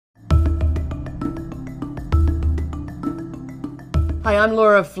Hi, I'm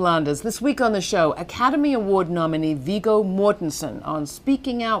Laura Flanders. This week on the show, Academy Award nominee Viggo Mortensen on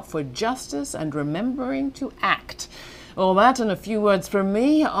speaking out for justice and remembering to act. All that and a few words from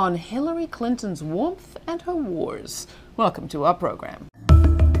me on Hillary Clinton's warmth and her wars. Welcome to our program.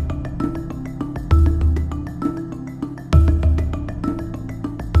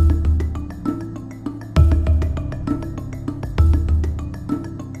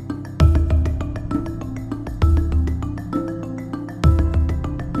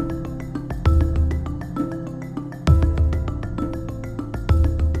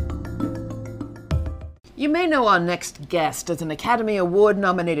 You may know our next guest as an Academy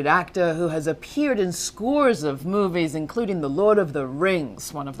Award-nominated actor who has appeared in scores of movies, including The Lord of the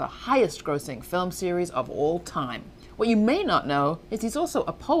Rings, one of the highest-grossing film series of all time. What you may not know is he's also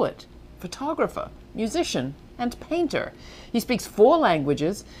a poet, photographer, musician, and painter. He speaks 4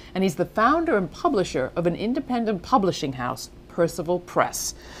 languages, and he's the founder and publisher of an independent publishing house, Percival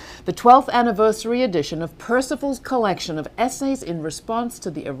Press. The 12th anniversary edition of Percival's collection of essays in response to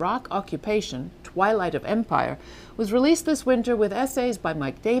the Iraq occupation, Twilight of Empire, was released this winter with essays by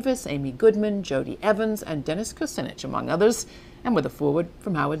Mike Davis, Amy Goodman, Jody Evans, and Dennis Kucinich, among others, and with a foreword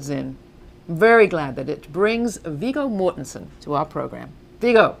from Howard Zinn. I'm very glad that it brings Viggo Mortensen to our program.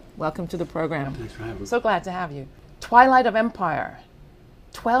 Viggo, welcome to the program. Thanks for having me. So glad to have you. Twilight of Empire.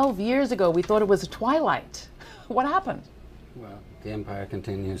 12 years ago, we thought it was a twilight. What happened? Well, the empire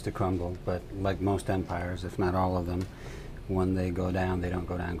continues to crumble, but like most empires, if not all of them, when they go down, they don't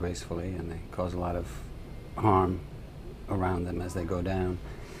go down gracefully, and they cause a lot of harm around them as they go down.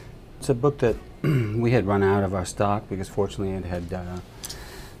 It's a book that we had run out of our stock because fortunately it had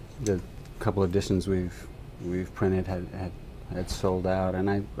the couple editions we've printed had sold out, and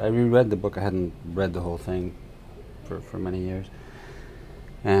I reread the book. I hadn't read the whole thing for many years,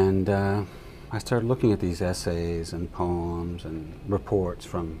 and I started looking at these essays and poems and reports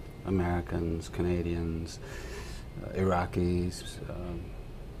from Americans, Canadians, Iraqis,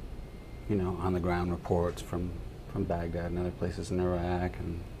 on the ground reports from Baghdad and other places in Iraq,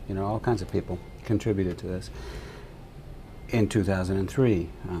 and all kinds of people contributed to this. In 2003,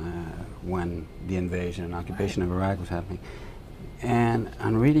 when the invasion and occupation of Iraq was happening, and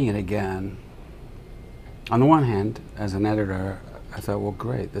on reading it again, on the one hand, as an editor, I thought, well,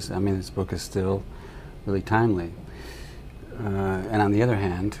 great. This book is still really timely. And on the other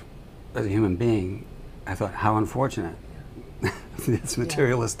hand, as a human being, I thought, how unfortunate. This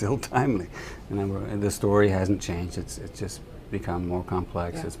material is still timely. And the story hasn't changed. It's just become more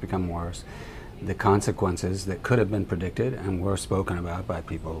complex. Yeah. It's become worse. The consequences that could have been predicted and were spoken about by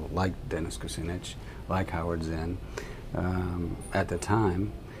people like Dennis Kucinich, like Howard Zinn, at the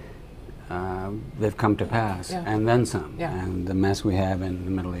time, they've come to pass, and then some. Yeah. And the mess we have in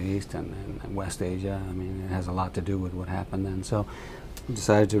the Middle East and West Asia, it has a lot to do with what happened then. So I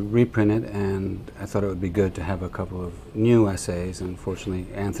decided to reprint it, and I thought it would be good to have a couple of new essays. And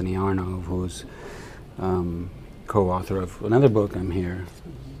fortunately, Anthony Arnove, who's co-author of another book I'm here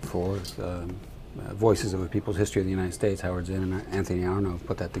for, Voices of a People's History of the United States, Howard Zinn and Anthony Arnove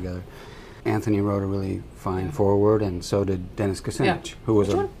put that together. Anthony wrote a really fine foreword, and so did Dennis Kucinich, who was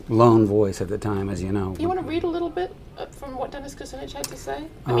a lone voice at the time, as you know. You want to read a little bit from what Dennis Kucinich had to say?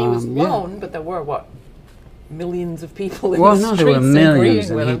 I mean, he was lone, but there were, what, millions of people in the streets there were millions,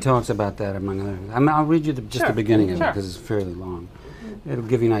 agreeing with and him. he talks about that, among other things. I'll read you just the beginning of it, because it's fairly long. It'll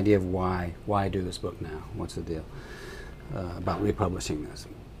give you an idea of why do this book now, what's the deal about republishing this.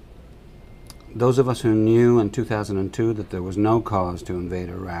 Those of us who knew in 2002 that there was no cause to invade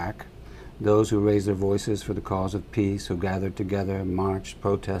Iraq, those who raised their voices for the cause of peace, who gathered together, marched,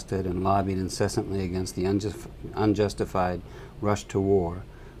 protested, and lobbied incessantly against the unjustified rush to war,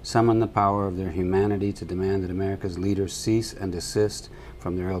 summoned the power of their humanity to demand that America's leaders cease and desist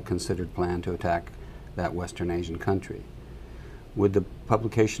from their ill-considered plan to attack that Western Asian country. With the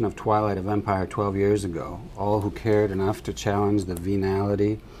publication of Twilight of Empire 12 years ago, all who cared enough to challenge the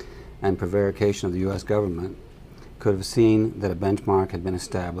venality and prevarication of the U.S. government could have seen that a benchmark had been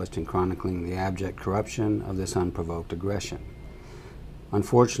established in chronicling the abject corruption of this unprovoked aggression.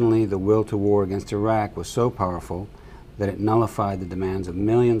 Unfortunately, the will to war against Iraq was so powerful that it nullified the demands of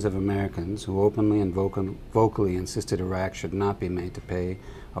millions of Americans who openly and vocally insisted Iraq should not be made to pay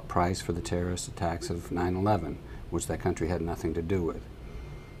a price for the terrorist attacks of 9/11, which that country had nothing to do with.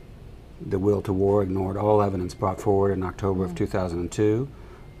 The will to war ignored all evidence brought forward in October of 2002,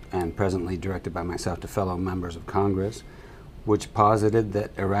 and presently directed by myself to fellow members of Congress, which posited that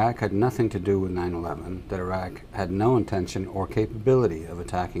Iraq had nothing to do with 9/11, that Iraq had no intention or capability of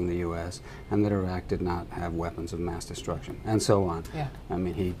attacking the U.S., and that Iraq did not have weapons of mass destruction, and so on. Yeah. I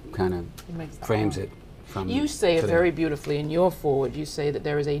mean, he kind of frames it from You say it today. very beautifully in your foreword. You say that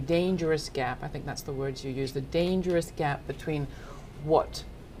there is a dangerous gap, I think that's the words you use, the dangerous gap between what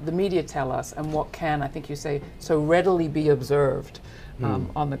the media tell us and what can, I think you say, so readily be observed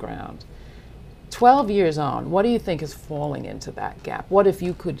on the ground. 12 years on, what do you think is falling into that gap? What if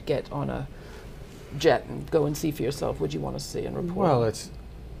you could get on a jet and go and see for yourself what you want to see and report? Well, it's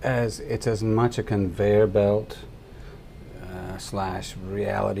as much a conveyor belt slash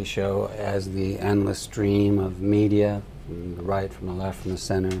reality show as the endless stream of media from the right, from the left, from the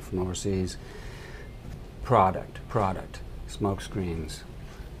center, from overseas. Product, smoke screens,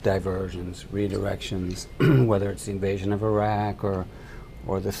 diversions, redirections, whether it's the invasion of Iraq or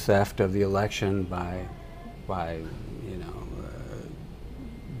the theft of the election by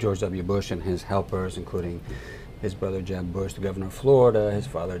George W. Bush and his helpers, including his brother Jeb Bush, the governor of Florida, his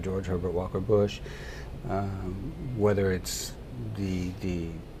father George Herbert Walker Bush, whether it's the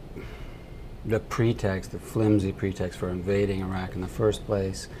pretext, the flimsy pretext for invading Iraq in the first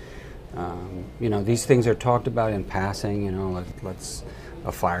place. These things are talked about in passing.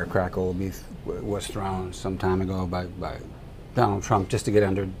 A firecracker was thrown some time ago by Donald Trump just to get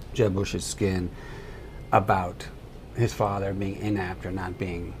under Jeb Bush's skin about his father being inept or not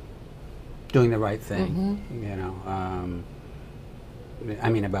doing the right thing.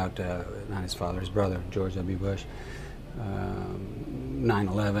 About not his father, his brother, George W. Bush,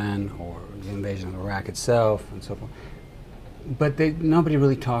 9/11 or the invasion of Iraq itself and so forth. But nobody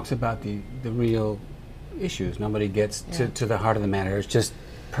really talks about the real issues. Nobody gets to the heart of the matter. It's just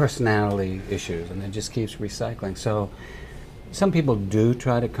personality issues, and it just keeps recycling. So some people do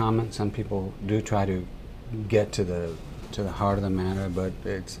try to comment. Some people do try to get to the heart of the matter, but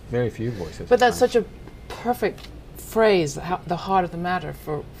it's very few voices. But that's such a perfect phrase, the heart of the matter,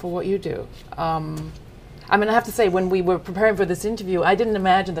 for what you do. I have to say, when we were preparing for this interview, I didn't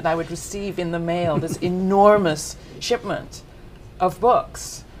imagine that I would receive in the mail this enormous shipment of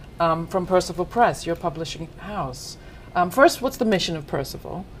books from Percival Press, your publishing house. First, what's the mission of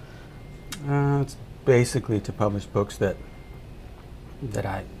Percival? It's basically to publish books that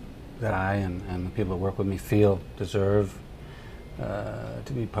I and the people that work with me feel deserve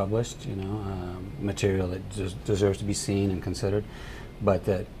to be published. Material that deserves to be seen and considered, but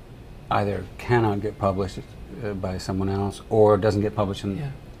that either cannot get published by someone else, or doesn't get published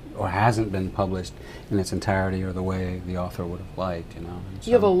or hasn't been published in its entirety or the way the author would have liked.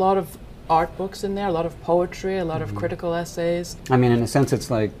 You have a lot of art books in there, a lot of poetry, a lot of critical essays. In a sense,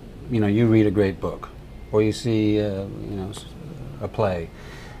 it's like you read a great book, or you see a play,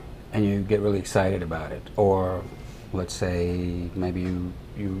 and you get really excited about it, or let's say maybe you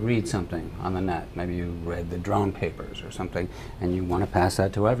read something on the net, maybe you read the drone papers or something, and you want to pass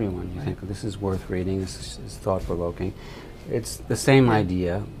that to everyone. You think, this is worth reading, this is thought-provoking. It's the same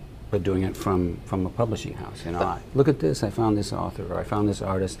idea, but doing it from a publishing house. Look at this, I found this author, or I found this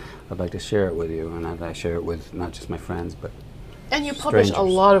artist, I'd like to share it with you, and I share it with not just my friends, but and you publish a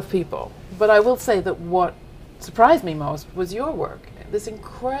lot of people, but I will say that what surprised me most was your work, this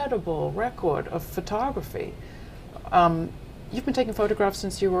incredible record of photography. You've been taking photographs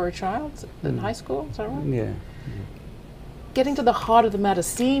since you were a child in high school, is that right? Yeah. Getting to the heart of the matter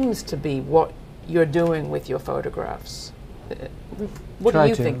seems to be what you're doing with your photographs. What do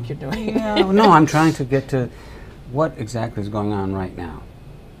you think you're doing? No, I'm trying to get to what exactly is going on right now.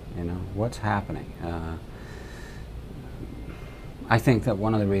 What's happening. I think that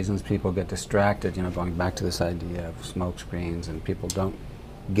one of the reasons people get distracted, going back to this idea of smoke screens, and people don't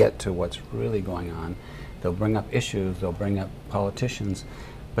get to what's really going on. They'll bring up issues, they'll bring up politicians,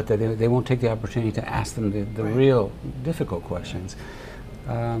 but they won't take the opportunity to ask them the real difficult questions.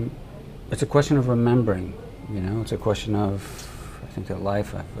 It's a question of remembering, it's a question of, I think that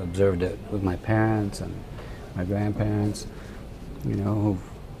life, I've observed it with my parents and my grandparents, who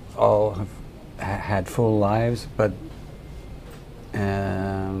all have had full lives, but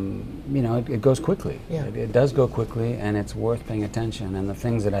it goes quickly. Yeah. It does go quickly, and it's worth paying attention. And the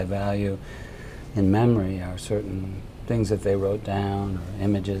things that I value in memory are certain things that they wrote down or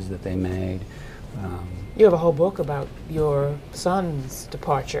images that they made. You have a whole book about your son's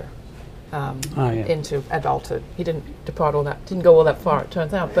departure into adulthood. He didn't go all that far, it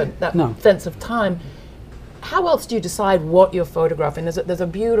turns out, but that sense of time. How else do you decide what you're photographing? There's a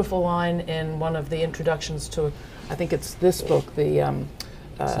beautiful line in one of the introductions to, I think it's this book, the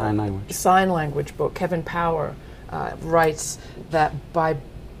sign language book. Kevin Power writes that by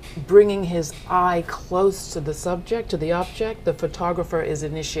bringing his eye close to the subject, to the object, the photographer is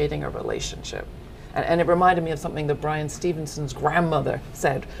initiating a relationship. And it reminded me of something that Brian Stevenson's grandmother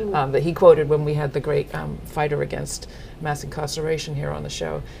said, that he quoted when we had the great fighter against mass incarceration here on the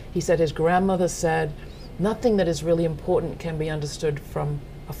show. He said his grandmother said, nothing that is really important can be understood from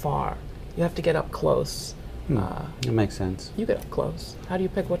afar. You have to get up close. It makes sense. You get up close. How do you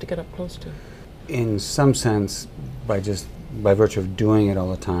pick what to get up close to? In some sense, by virtue of doing it all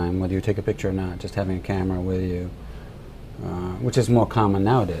the time, whether you take a picture or not, just having a camera with you, which is more common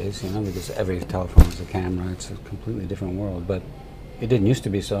nowadays, because every telephone has a camera. It's a completely different world. But it didn't used to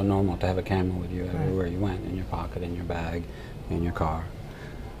be so normal to have a camera with you everywhere you went, in your pocket, in your bag, in your car,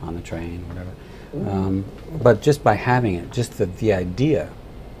 on the train, whatever. But just by having it, just the idea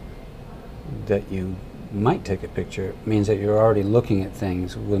that you might take a picture means that you're already looking at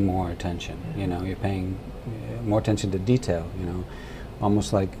things with more attention. You're paying more attention to detail.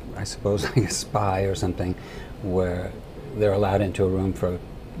 Almost like, I suppose, like a spy or something, where they're allowed into a room for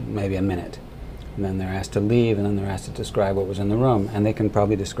maybe a minute, and then they're asked to leave, and then they're asked to describe what was in the room, and they can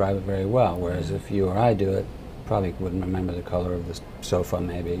probably describe it very well. Whereas if you or I do it, probably wouldn't remember the color of the sofa.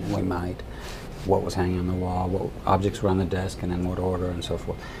 Maybe we might, what was hanging on the wall, what objects were on the desk, and in what order, and so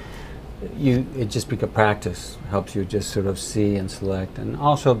forth. It just becomes practice, helps you just sort of see and select, and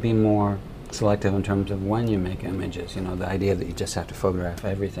also be more selective in terms of when you make images. The idea that you just have to photograph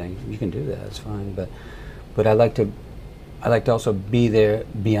everything, you can do that, it's fine, but I like to also be there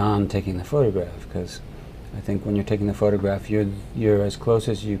beyond taking the photograph, because I think when you're taking the photograph, you're as close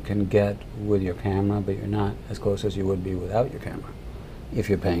as you can get with your camera, but you're not as close as you would be without your camera, if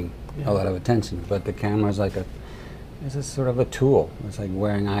you're paying a lot of attention. But the camera is like it's a sort of a tool. It's like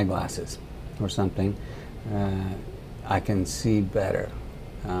wearing eyeglasses or something. I can see better.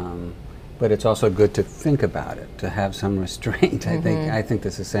 But it's also good to think about it, to have some restraint. I think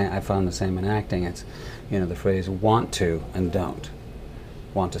this is same. I found the same in acting. It's, the phrase "want to" and "don't."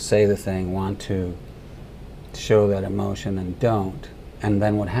 Want to say the thing, want to show that emotion, and don't. And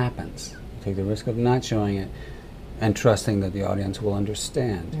then what happens? You take the risk of not showing it, and trusting that the audience will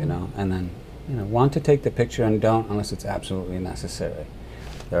understand. And then want to take the picture and don't unless it's absolutely necessary.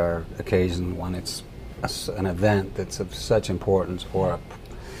 There are occasions when it's an event that's of such importance, or a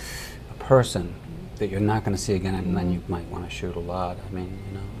person that you're not going to see again, and then you might want to shoot a lot.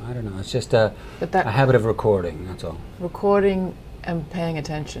 I don't know. It's just a habit of recording, that's all. Recording and paying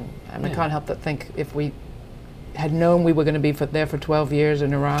attention. I can't help but think, if we had known we were going to be there for 12 years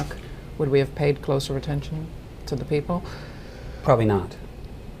in Iraq, would we have paid closer attention to the people? Probably not.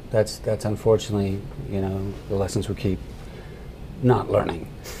 That's unfortunately, the lessons we keep not learning.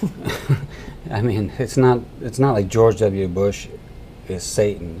 It's not like George W. Bush is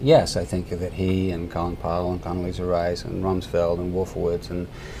Satan. Yes, I think that he and Colin Powell and Condoleezza Rice and Rumsfeld and Wolfowitz and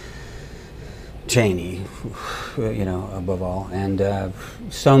Cheney, above all, and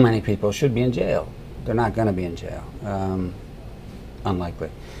so many people should be in jail. They're not going to be in jail. Unlikely.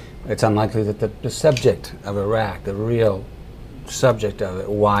 It's unlikely that the subject of Iraq, the real subject of it,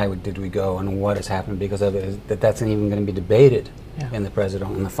 why did we go and what has happened because of it, that's not even going to be debated in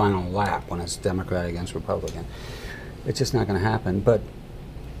the final lap when it's Democrat against Republican. It's just not going to happen. But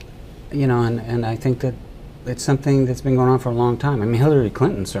and I think that it's something that's been going on for a long time. Hillary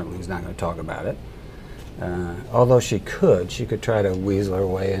Clinton certainly is not going to talk about it, although she could try to weasel her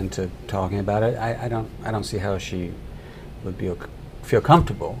way into talking about it. I don't see how she would feel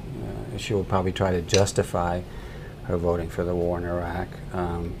comfortable. She will probably try to justify her voting for the war in Iraq.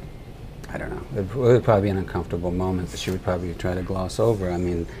 I don't know. It would probably be an uncomfortable moment that she would probably try to gloss over.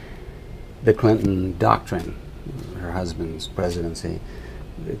 The Clinton doctrine, her husband's presidency,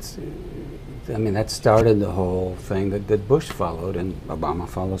 that started the whole thing that Bush followed and Obama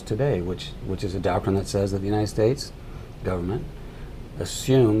follows today, which is a doctrine that says that the United States government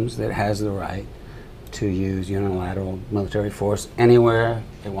assumes that it has the right to use unilateral military force anywhere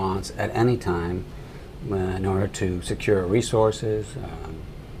it wants at any time, in order to secure resources,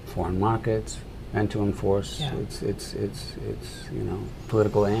 foreign markets, and to enforce its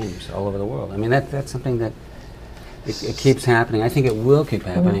political aims all over the world. That's something that it keeps happening. I think it will keep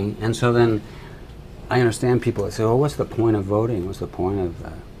happening. And so then I understand people that say, "Oh, what's the point of voting? What's the point of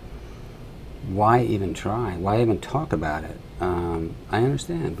why even try? Why even talk about it?" I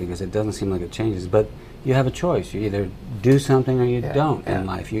understand, because it doesn't seem like it changes. But you have a choice. You either do something or you don't in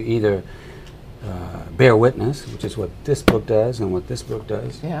life. You either bear witness, which is what this book does and what this book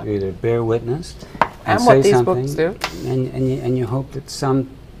does. You either bear witness and say what these something, books do, and you hope that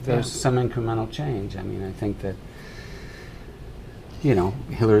there's some incremental change. I think that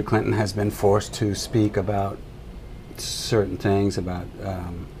Hillary Clinton has been forced to speak about certain things, about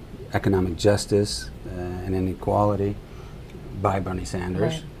economic justice and inequality, by Bernie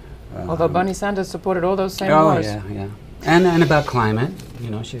Sanders. Although Bernie Sanders supported all those same wars. And about climate,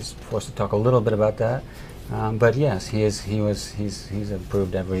 she's forced to talk a little bit about that. But yes, he's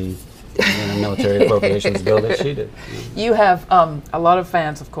approved every in a military appropriations bill that she did. You have a lot of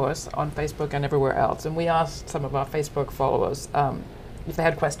fans, of course, on Facebook and everywhere else, and we asked some of our Facebook followers if they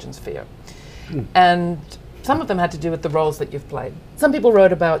had questions for you. And some of them had to do with the roles that you've played. Some people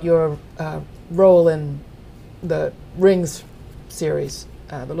wrote about your role in the Rings series,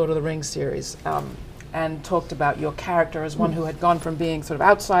 the Lord of the Rings series, and talked about your character as one who had gone from being sort of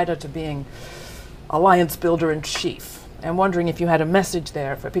outsider to being alliance builder in chief. And wondering if you had a message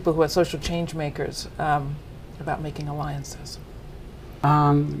there for people who are social change makers about making alliances.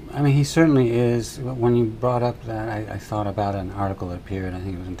 I mean, he certainly is. When you brought up that, I thought about an article that appeared, I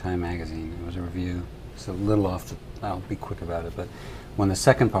think it was in Time Magazine. It was a review. It's a little off the, I'll be quick about it, but when the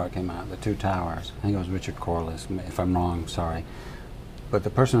second part came out, The Two Towers, I think it was Richard Corliss, if I'm wrong, sorry. But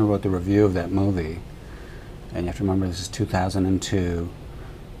the person who wrote the review of that movie, and you have to remember this is 2002,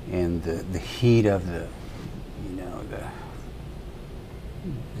 in the heat of the, you know,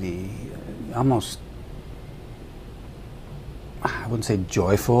 the almost, I wouldn't say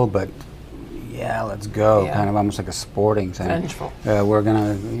joyful, but yeah, let's go, kind of almost like a sporting thing. Vengeful. We're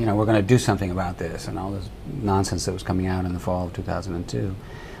gonna do something about this, and all this nonsense that was coming out in the fall of 2002.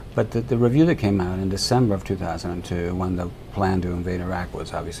 But the review that came out in December of 2002, when the plan to invade Iraq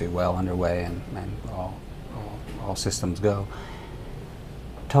was obviously well underway and all systems go,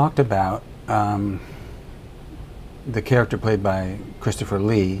 talked about the character played by Christopher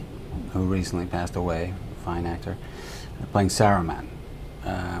Lee, who recently passed away, a fine actor, playing Saruman,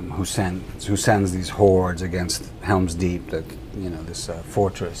 who sends these hordes against Helm's Deep, this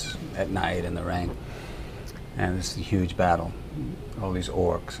fortress at night in the rain, and this huge battle, all these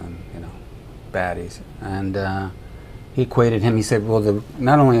orcs and baddies, and he equated him. He said, well,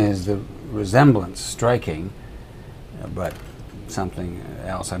 not only is the resemblance striking, but something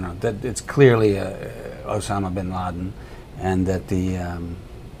else. I don't know that it's clearly Osama bin Laden, and that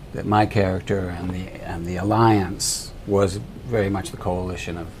that my character and the alliance was very much the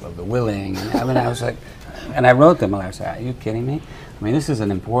coalition of the willing. And I mean, I was like, and I wrote them. I was like, are you kidding me? I mean, this is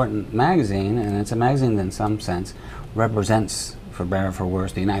an important magazine, and it's a magazine that in some sense represents, for better or for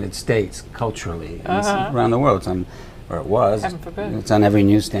worse, the United States culturally around the world. Or it was. Heaven forbid. It's on every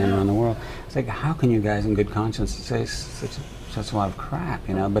newsstand around the world. It's like, how can you guys in good conscience say such a lot of crap,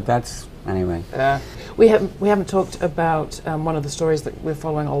 But that's, anyway. We haven't talked about one of the stories that we're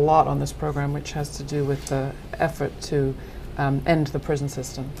following a lot on this program, which has to do with the effort to end the prison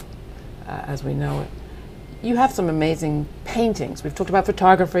system as we know it. You have some amazing paintings. We've talked about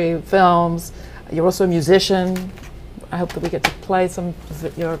photography, films. You're also a musician. I hope that we get to play some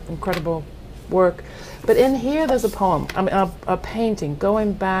of your incredible work. But in here there's a poem, a painting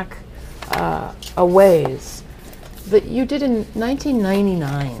going back a ways that you did in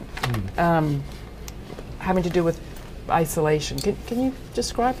 1999, having to do with isolation. Can you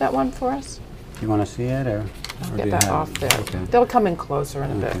describe that one for us? You want to see it, or get that off there. Okay. They'll come in closer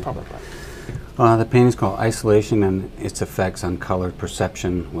in a bit, probably. The painting is called Isolation and Its Effects on Colored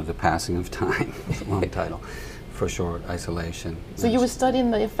Perception with the Passing of Time. It's a long title. For short, Isolation. So you were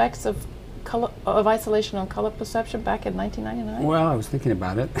studying the effects of isolation on color perception back in 1999? Well, I was thinking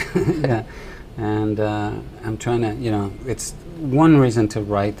about it, yeah. And I'm trying to, it's one reason to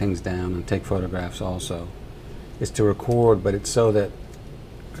write things down and take photographs also, is to record, but it's so that,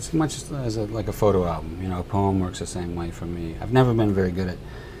 as much as like a photo album, a poem works the same way for me. I've never been very good at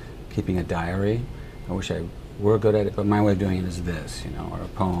keeping a diary. I wish I were good at it, but my way of doing it is this, or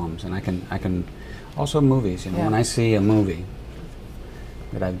poems. And I can also movies, when I see a movie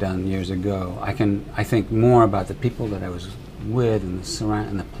that I've done years ago, I think more about the people that I was with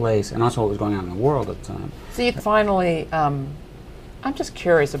and the place, and also what was going on in the world at the time. So you finally, I'm just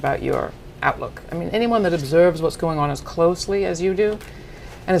curious about your outlook. I mean, anyone that observes what's going on as closely as you do,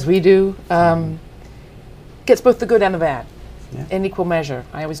 and as we do, gets both the good and the bad in equal measure.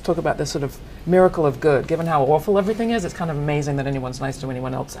 I always talk about this sort of miracle of good. Given how awful everything is, it's kind of amazing that anyone's nice to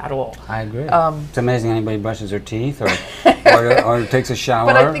anyone else at all. I agree. It's amazing anybody brushes their teeth or takes a shower.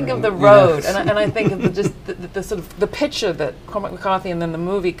 But I think of the road, and I think of the sort of the picture that Cormac McCarthy and then the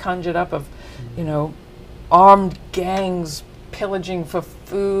movie conjured up of, armed gangs pillaging for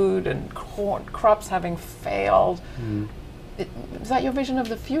food and crops having failed. Is that your vision of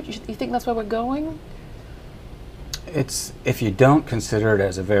the future? You think that's where we're going? It's, if you don't consider it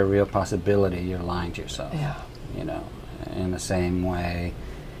as a very real possibility, you're lying to yourself. Yeah. In the same way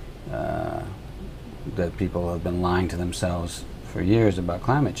that people have been lying to themselves for years about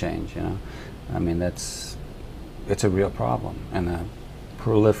climate change. I mean, it's a real problem, and the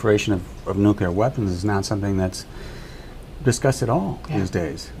proliferation of nuclear weapons is not something that's discussed at all these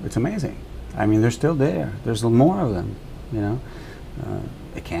days. It's amazing. I mean, they're still there. There's more of them.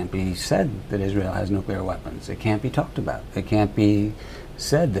 It can't be said that Israel has nuclear weapons. It can't be talked about. It can't be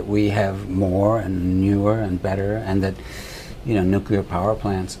said that we have more and newer and better, and that nuclear power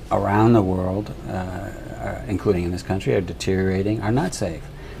plants around the world, including in this country, are deteriorating, are not safe.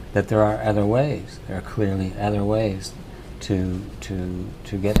 That there are other ways. There are clearly other ways to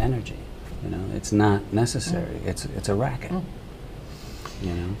get energy. It's not necessary. It's a racket.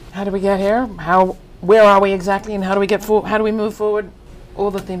 How do we get here? Where are we exactly, and how do we move forward? All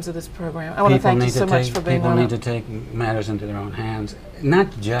the themes of this program. I want to thank you so much for being on. People need to take matters into their own hands,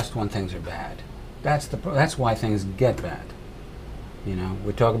 not just when things are bad. That's why things get bad.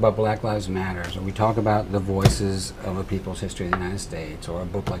 We talk about Black Lives Matter, or we talk about the voices of a people's history of the United States, or a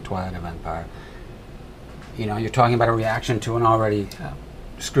book like Twilight of Empire. You're talking about a reaction to an already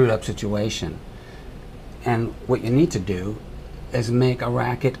screwed up situation. And what you need to do is make a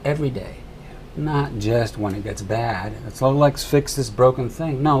racket every day. Not just when it gets bad. It's like, let's fix this broken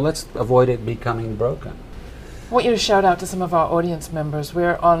thing. No, let's avoid it becoming broken. I want you to shout out to some of our audience members.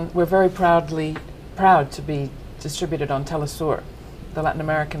 We're very proud to be distributed on Telesur, the Latin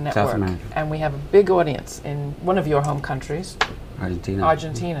American network. South America. And we have a big audience in one of your home countries.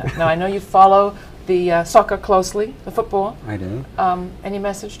 Argentina. Now, I know you follow the soccer closely, the football. I do. Any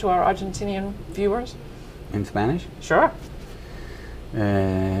message to our Argentinian viewers? In Spanish? Sure.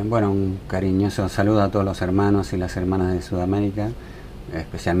 Bueno, un cariñoso saludo a todos los hermanos y las hermanas de Sudamérica,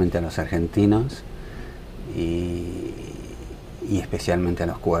 especialmente a los argentinos y especialmente a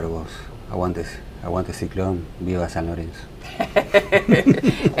los cuervos. Aguante Ciclón, viva San Lorenzo.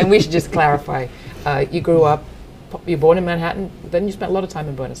 And we should just clarify, you grew up, you were born in Manhattan, then you spent a lot of time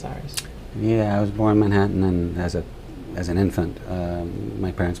in Buenos Aires. Yeah, I was born in Manhattan, and as an infant,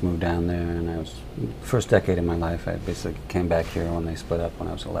 my parents moved down there, and first decade of my life, I basically came back here when they split up when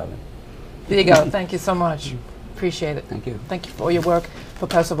I was 11. Viggo, thank you so much. Appreciate it. Thank you. Thank you for all your work for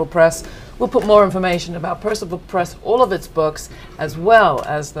Percival Press. We'll put more information about Percival Press, all of its books, as well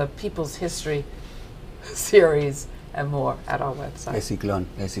as the People's History series and more at our website. Ciclón.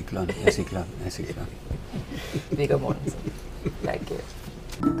 Viggo Mortensen. Thank you.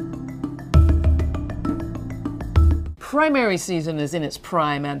 Primary season is in its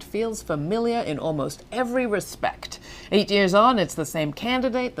prime and feels familiar in almost every respect. 8 years on, it's the same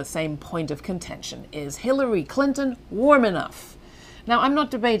candidate, the same point of contention. Is Hillary Clinton warm enough? Now, I'm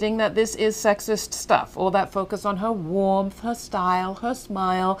not debating that this is sexist stuff, all that focus on her warmth, her style, her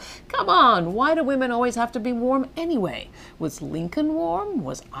smile. Come on, why do women always have to be warm anyway? Was Lincoln warm?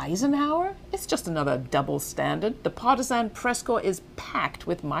 Was Eisenhower? It's just another double standard. The partisan press corps is packed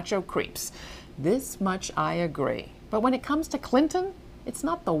with macho creeps. This much I agree. But when it comes to Clinton, it's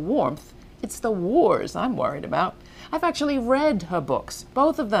not the warmth, it's the wars I'm worried about. I've actually read her books,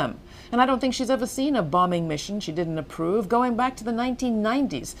 both of them, and I don't think she's ever seen a bombing mission she didn't approve, going back to the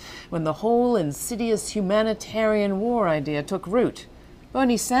 1990s, when the whole insidious humanitarian war idea took root.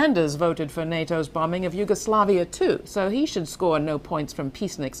 Bernie Sanders voted for NATO's bombing of Yugoslavia too, so he should score no points from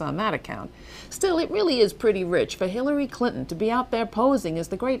peaceniks on that account. Still, it really is pretty rich for Hillary Clinton to be out there posing as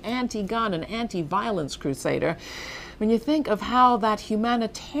the great anti-gun and anti-violence crusader when you think of how that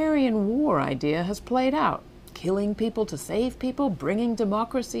humanitarian war idea has played out. Killing people to save people, bringing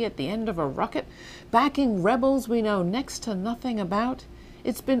democracy at the end of a rocket, backing rebels we know next to nothing about.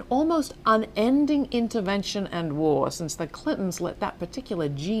 It's been almost unending intervention and war since the Clintons let that particular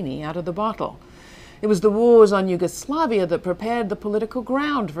genie out of the bottle. It was the wars on Yugoslavia that prepared the political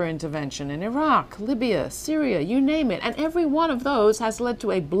ground for intervention in Iraq, Libya, Syria, you name it, and every one of those has led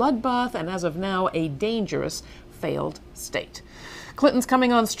to a bloodbath and, as of now, a dangerous failed state. Clinton's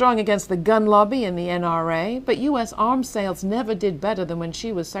coming on strong against the gun lobby and the NRA, but U.S. arms sales never did better than when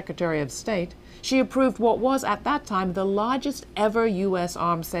she was Secretary of State. She approved what was, at that time, the largest ever U.S.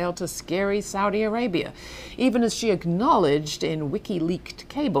 arms sale to scary Saudi Arabia, even as she acknowledged in WikiLeaked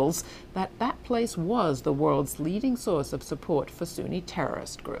cables that that place was the world's leading source of support for Sunni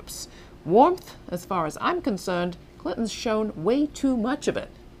terrorist groups. Warmth, as far as I'm concerned, Clinton's shown way too much of it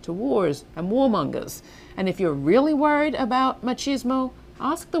to wars and warmongers. And if you're really worried about machismo,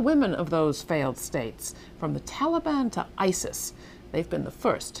 ask the women of those failed states. From the Taliban to ISIS, they've been the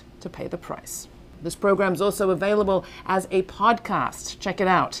first to pay the price. This program's also available as a podcast. Check it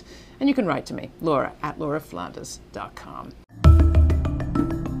out. And you can write to me, Laura@lauraflanders.com.